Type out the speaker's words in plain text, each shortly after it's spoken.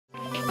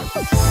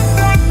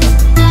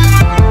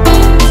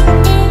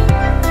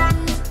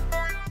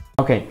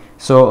Okay,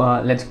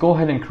 so let's go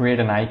ahead and create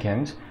an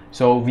icons.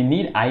 So we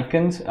need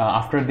icons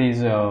after this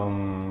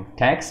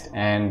text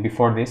and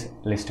before this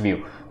list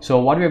view. So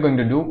what we are going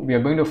to do, we are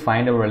going to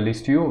find our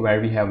list view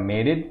where we have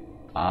made it.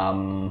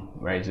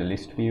 Where is the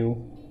list view?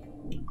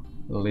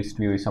 The list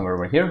view is somewhere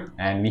over here,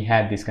 and we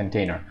had this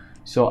container.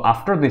 So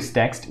after this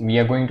text, we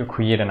are going to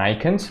create an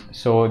icons.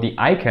 So the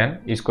icon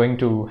is going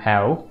to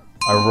have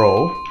a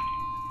row,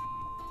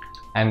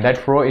 and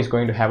that row is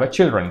going to have a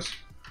children's.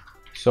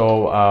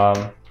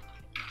 So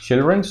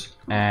children's,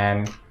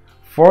 and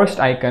first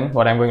icon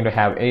what I'm going to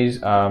have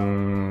is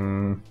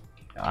icons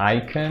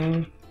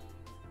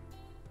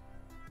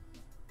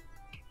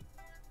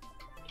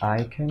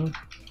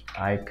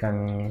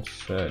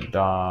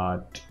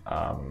dot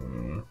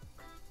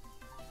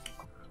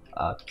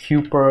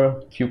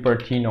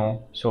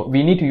Cupertino. So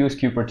we need to use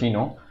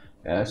Cupertino.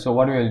 So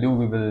what we will do,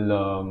 we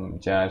will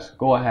just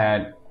go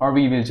ahead, or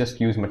we will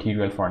just use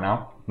material for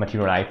now,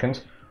 material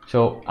icons.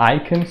 So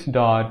icons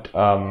dot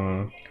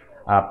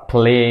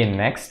play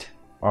next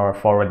or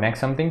forward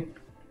next something,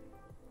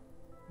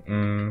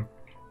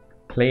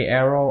 play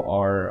arrow,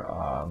 or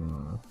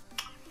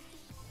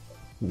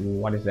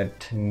what is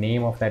that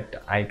name of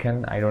that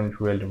icon? I don't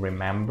really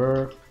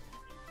remember.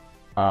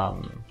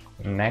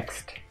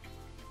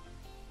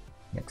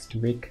 Next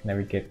week,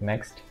 navigate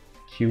next,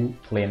 Q,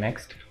 play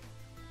next.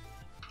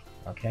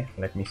 Okay,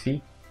 let me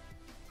see.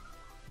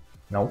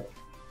 No,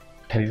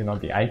 that is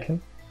not the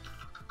icon.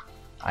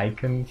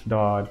 Icons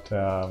dot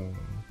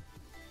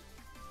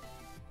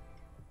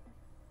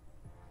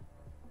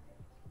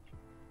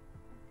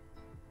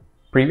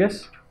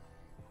previous,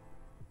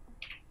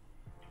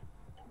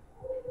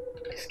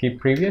 skip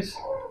previous,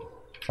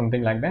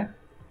 something like that.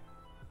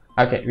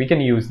 Okay, we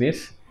can use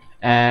this,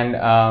 and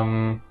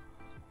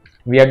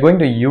we are going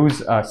to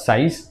use a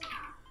size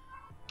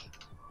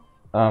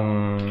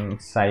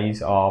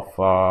of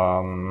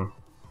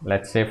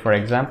let's say, for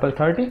example,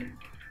 30.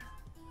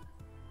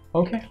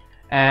 Okay,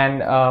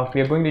 and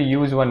we are going to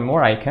use one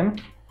more icon,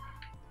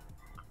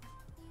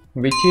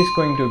 which is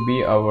going to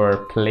be our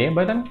play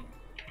button,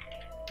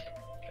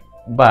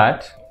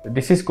 but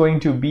this is going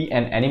to be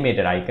an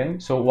animated icon.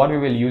 So what we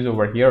will use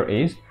over here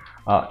is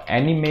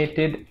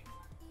animated,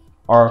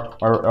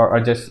 or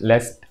just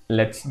let's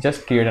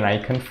just create an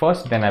icon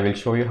first, then I will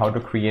show you how to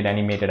create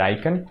animated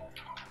icon.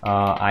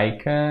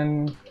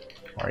 Icon,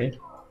 sorry,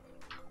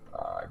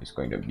 it's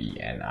going to be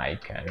an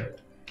icon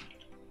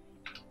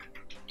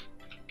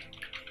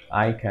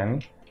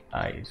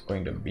is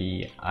going to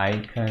be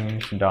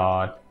icons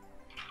dot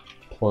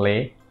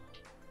play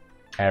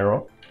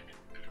arrow.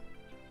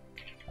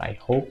 I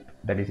hope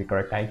that is the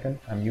correct icon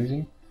I'm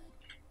using.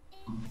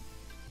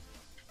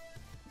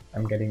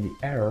 I'm getting the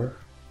error,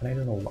 and I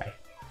don't know why.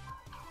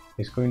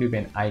 It's going to be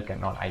an icon,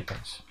 not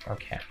icons.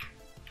 Okay,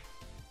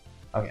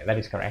 that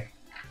is correct.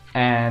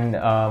 And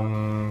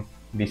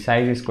the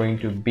size is going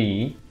to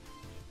be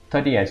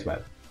 30 as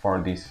well for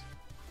this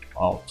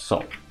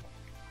also.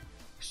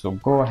 So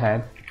go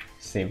ahead,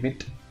 save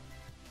it,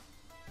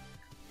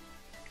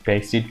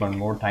 paste it one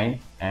more time,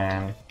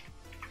 and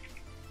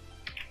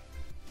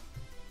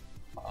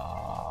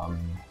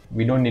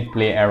we don't need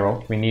play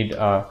arrow, we need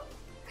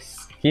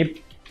skip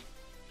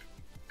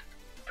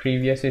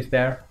previous is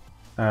there,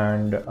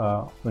 and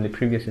only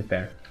previous is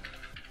there.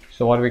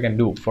 So what we can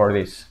do for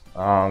this,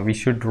 we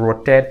should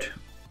rotate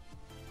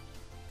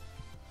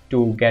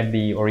to get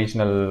the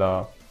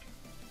original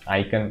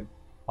icon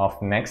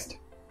of next,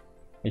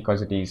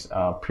 because it is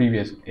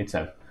previous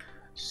itself.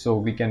 So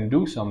we can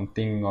do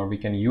something, or we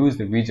can use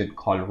the widget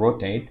called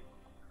rotate,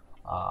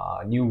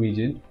 new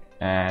widget,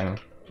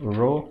 and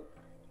rotate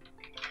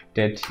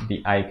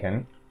the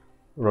icon,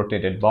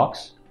 rotated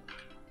box,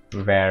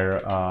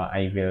 where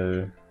I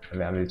will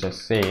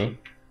just say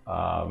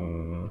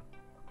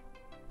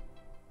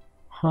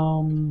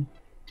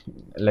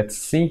let's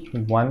see,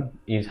 1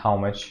 is how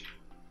much,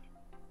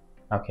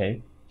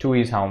 okay, 2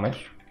 is how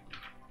much.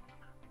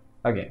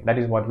 Okay, that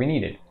is what we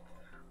needed.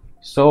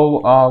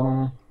 So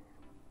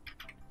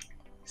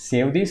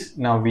save this.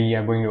 Now we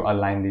are going to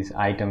align these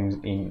items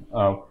in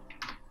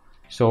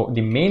so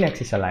the main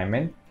axis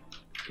alignment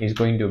is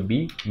going to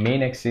be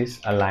main axis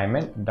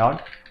alignment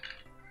dot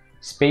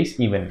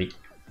space evenly,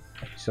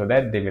 so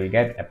that they will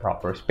get a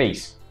proper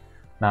space.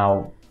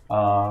 Now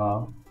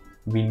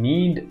we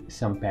need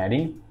some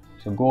padding,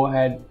 so go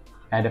ahead,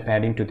 add a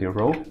padding to the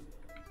row.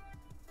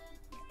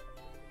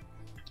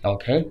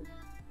 Okay,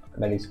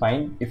 that is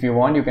fine. If you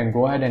want, you can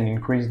go ahead and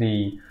increase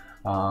the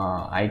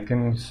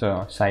icons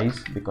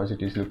size, because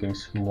it is looking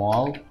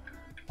small.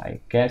 I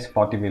guess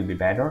 40 will be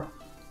better.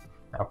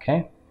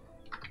 Okay,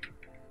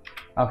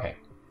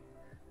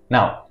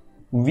 now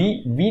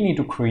we need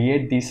to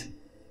create this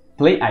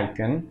play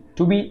icon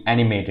to be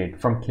animated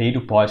from play to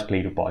pause.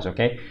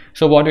 Okay,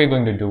 so what we're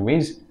going to do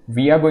is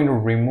we are going to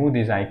remove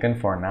this icon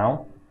for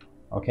now.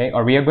 Okay,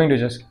 or we are going to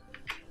just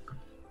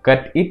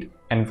cut it,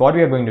 and what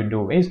we are going to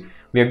do is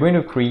we are going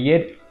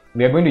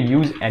to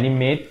use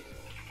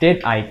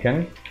animated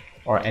icon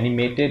or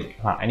animated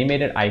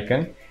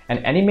icon. An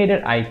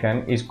animated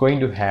icon is going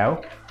to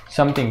have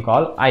something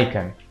called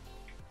icon,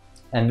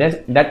 and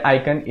that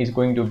icon is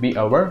going to be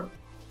our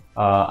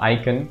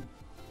icon.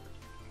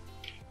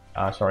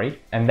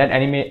 And that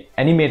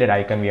animated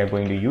icon we are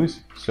going to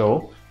use.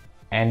 So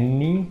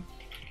animated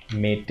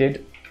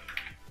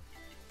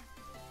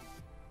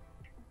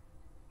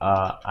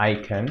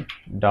icon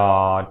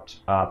dot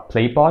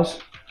play pause,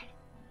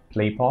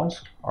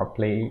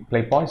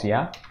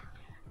 yeah.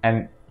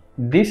 And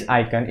this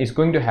icon is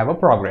going to have a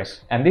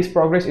progress, and this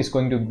progress is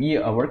going to be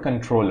our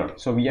controller.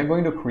 So we are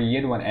going to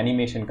create one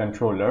animation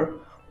controller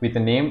with the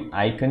name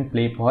icon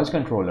play pause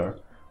controller.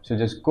 So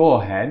just go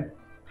ahead,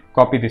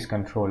 copy this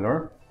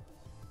controller,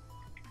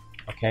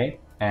 okay,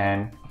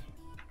 and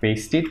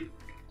paste it,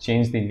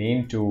 change the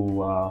name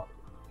to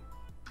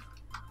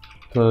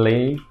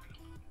play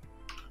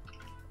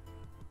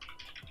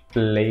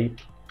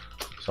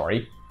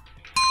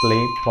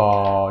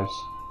pause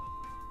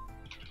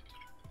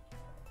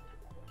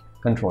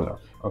controller.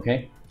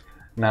 Okay,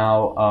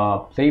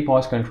 now play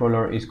pause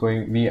controller is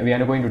going, we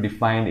are going to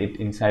define it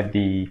inside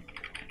the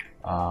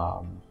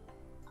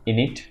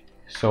init.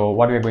 So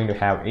what we are going to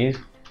have is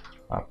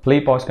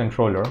play pause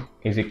controller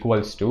is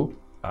equals to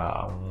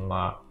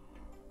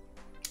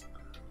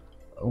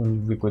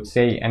we could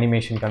say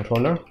animation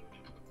controller,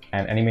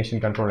 and animation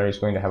controller is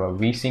going to have a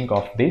vsync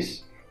of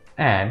this,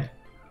 and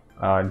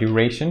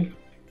duration,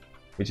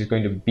 which is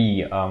going to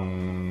be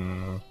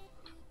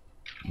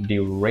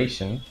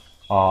duration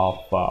of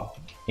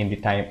in the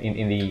time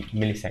in the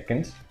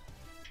milliseconds,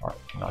 or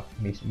not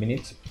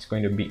minutes, it's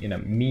going to be in a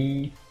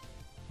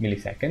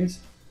milliseconds,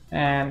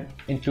 and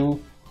into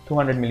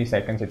 200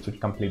 milliseconds it should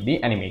complete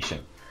the animation.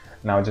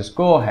 Now just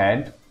go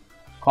ahead,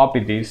 copy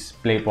this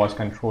play pause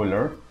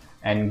controller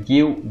and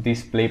give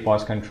this play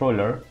pause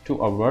controller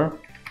to our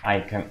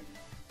icon.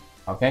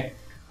 Okay,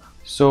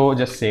 so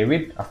just save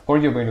it. Of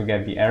course you're going to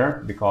get the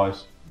error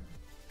because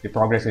the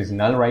progress is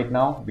null right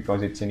now,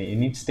 because it's in the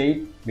init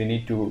state. We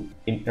need to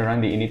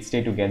run the init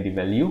state to get the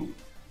value.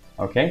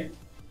 Okay,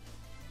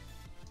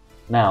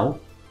 now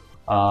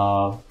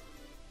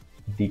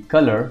the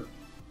color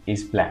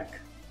is black.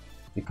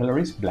 The color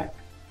is black.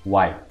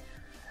 Why?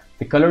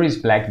 The color is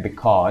black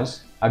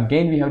because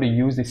again we have to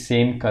use the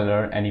same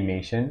color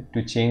animation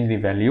to change the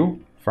value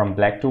from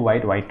black to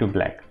white, white to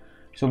black.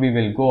 So we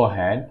will go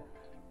ahead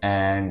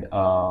and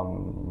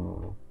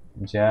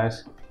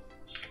just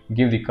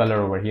give the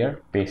color over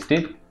here, paste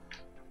it,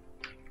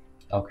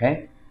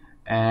 okay,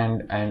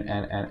 and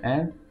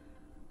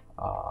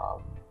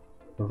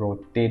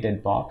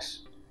rotated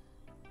box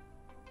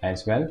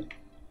as well.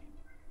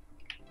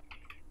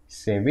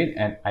 Save it,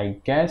 and I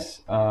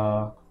guess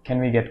can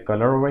we get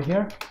color over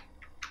here?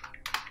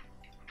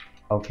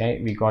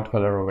 Okay, we got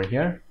color over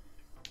here,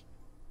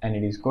 and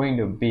it is going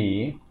to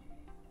be,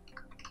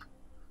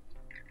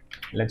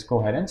 let's go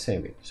ahead and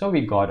save it. So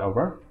we got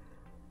our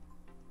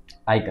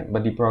icon,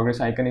 but the progress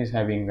icon is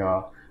having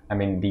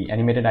the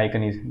animated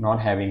icon is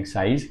not having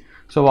size.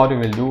 So what we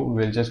will do,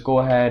 we'll just go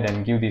ahead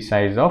and give the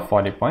size of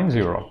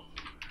 40.0.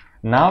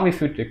 Now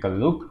if you take a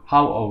look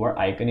how our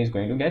icon is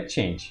going to get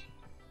changed.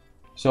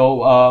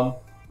 So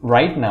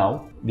right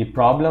now the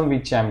problem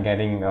which I'm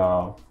getting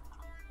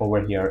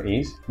over here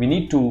is, we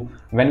need to,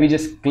 when we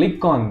just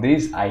click on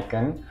this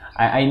icon,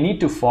 I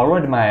need to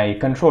forward my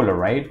controller,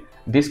 right?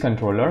 This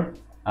controller,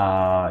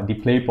 the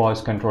play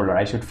pause controller,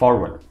 I should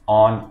forward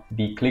on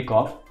the click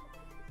of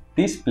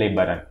this play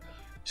button.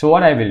 So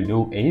what I will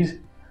do is,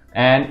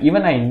 and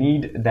even I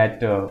need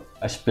that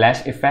a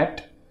splash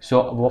effect.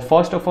 So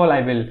first of all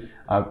I will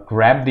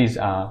grab this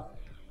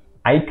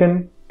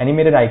icon,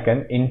 animated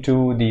icon,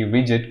 into the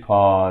widget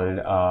called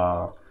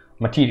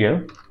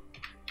material,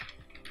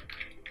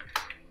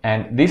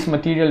 and this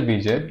material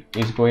widget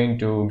is going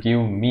to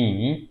give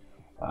me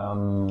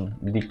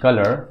the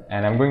color,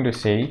 and I'm going to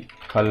say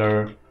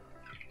color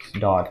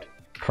dot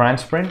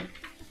transparent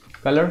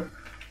color.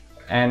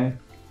 And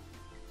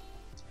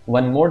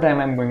one more time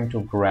I'm going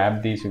to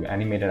grab this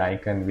animated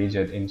icon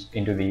widget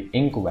into the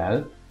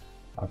inkwell.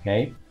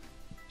 Okay,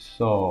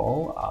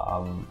 so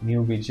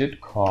new widget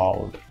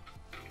called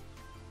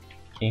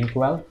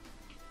inkwell.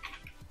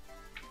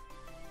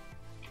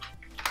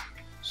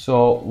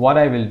 So what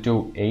I will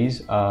do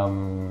is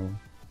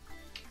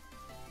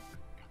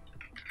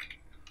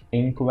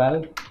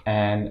inkwell,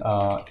 and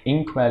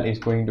inkwell is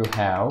going to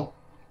have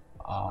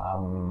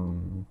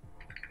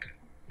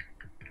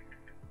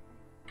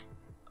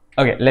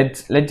okay,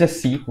 let's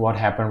just see what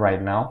happened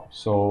right now.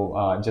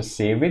 So just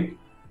save it,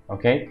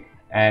 okay,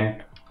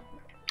 and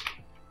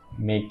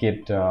make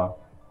it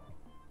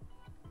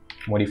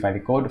modify the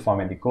code,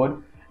 format the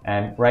code,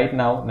 and right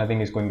now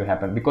nothing is going to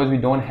happen because we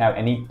don't have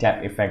any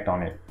tap effect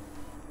on it.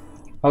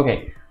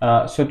 Okay,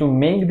 so to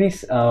make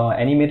this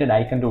animated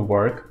icon to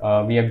work,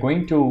 we are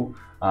going to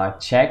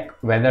check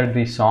whether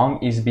the song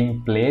is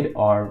being played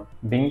or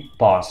being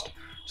paused.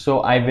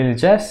 So I will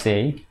just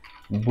say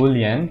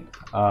boolean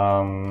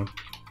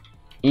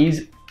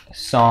is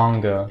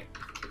song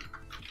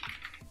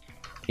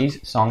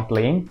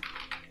playing.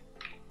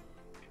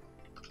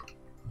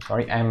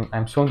 sorry,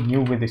 I'm so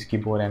new with this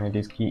keyboard and it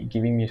is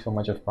giving me so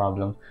much of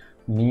problem.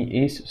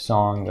 Me is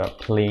song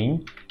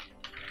playing,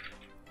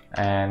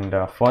 and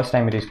first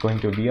time it is going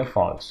to be a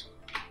false,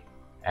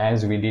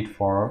 as we did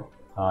for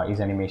is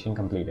animation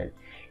completed.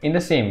 In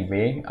the same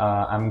way,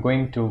 I'm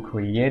going to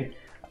create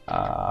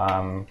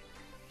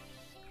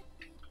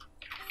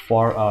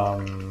for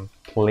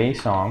play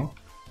song,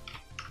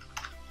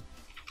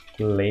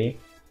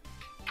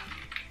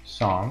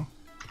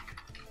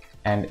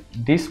 and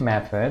this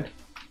method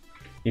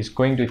is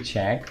going to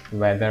check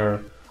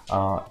whether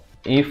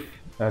if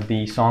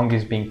the song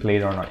is being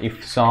played or not.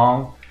 If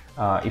song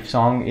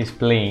is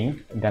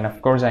playing, then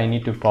of course I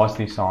need to pause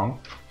the song.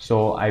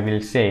 So I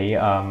will say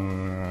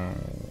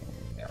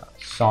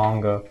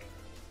song,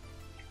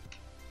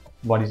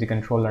 what is the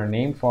controller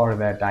name for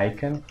that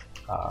icon?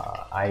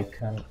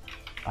 Icon,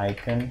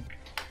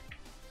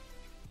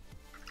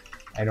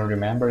 I don't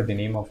remember the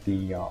name of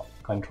the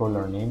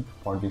controller name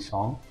for the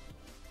song.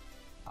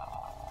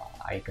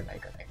 Icon.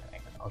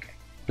 Okay,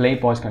 play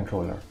pause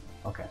controller.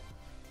 Okay,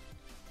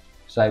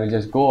 so I will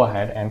just go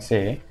ahead and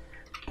say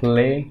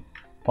play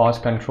pause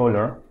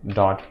controller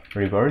dot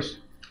reverse.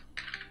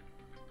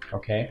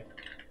 Okay,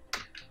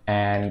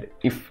 and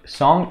if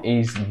song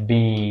is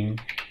being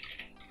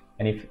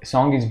let's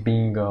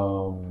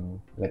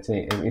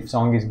say if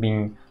song is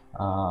being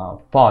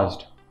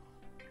paused,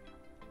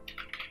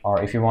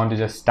 or if you want to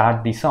just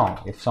start the song,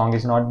 if song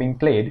is not being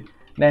played,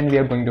 then we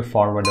are going to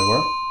forward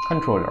our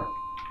controller.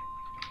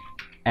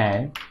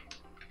 And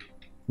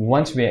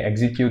once we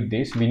execute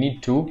this, we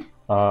need to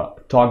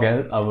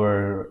toggle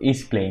our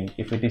is playing.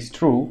 If it is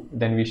true,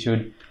 then we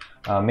should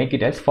make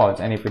it as false,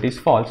 and if it is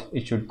false,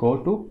 it should go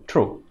to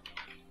true.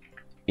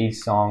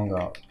 Is song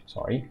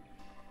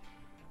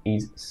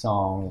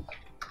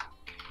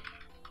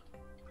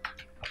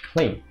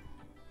playing?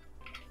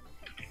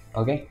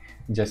 Okay,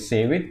 just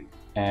save it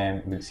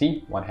and we'll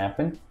see what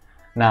happened.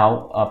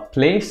 Now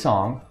play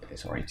song,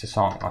 sorry, it's a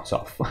song, not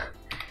soft.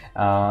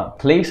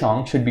 Play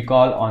song should be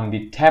called on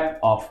the tap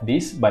of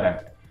this button.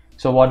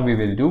 So what we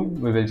will do,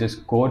 we will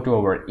just go to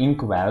our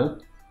inkwell.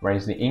 Where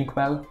is the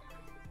inkwell?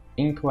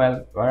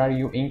 Inkwell, where are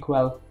you?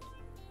 Inkwell.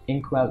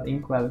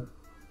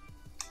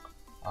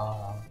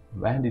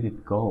 Where did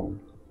it go?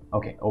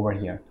 Okay, over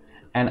here.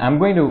 And I'm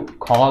going to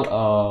call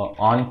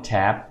on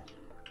tap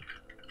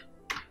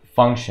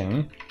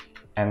function,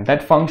 and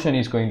that function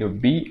is going to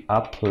be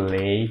a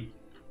play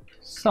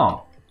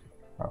song.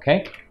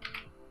 Okay,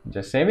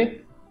 just save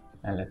it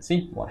and let's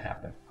see what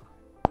happened.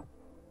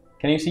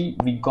 Can you see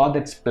we got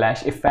that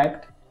splash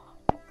effect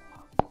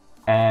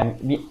and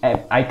the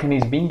icon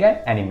is being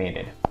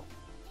animated?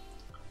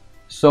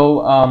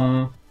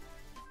 So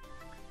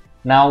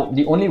now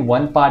the only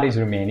one part is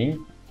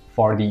remaining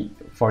for the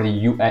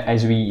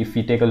if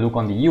we take a look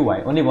on the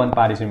UI, only one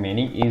part is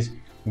remaining, is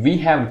we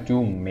have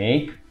to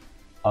make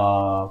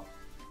a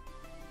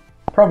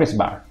progress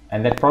bar,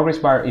 and that progress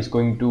bar is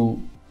going to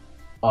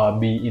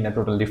be in a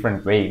total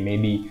different way.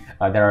 Maybe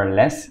there are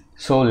less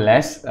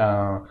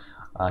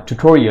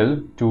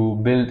tutorial to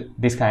build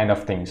this kind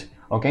of things.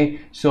 Okay,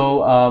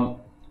 so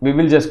we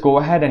will just go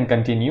ahead and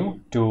continue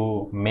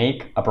to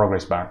make a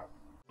progress bar.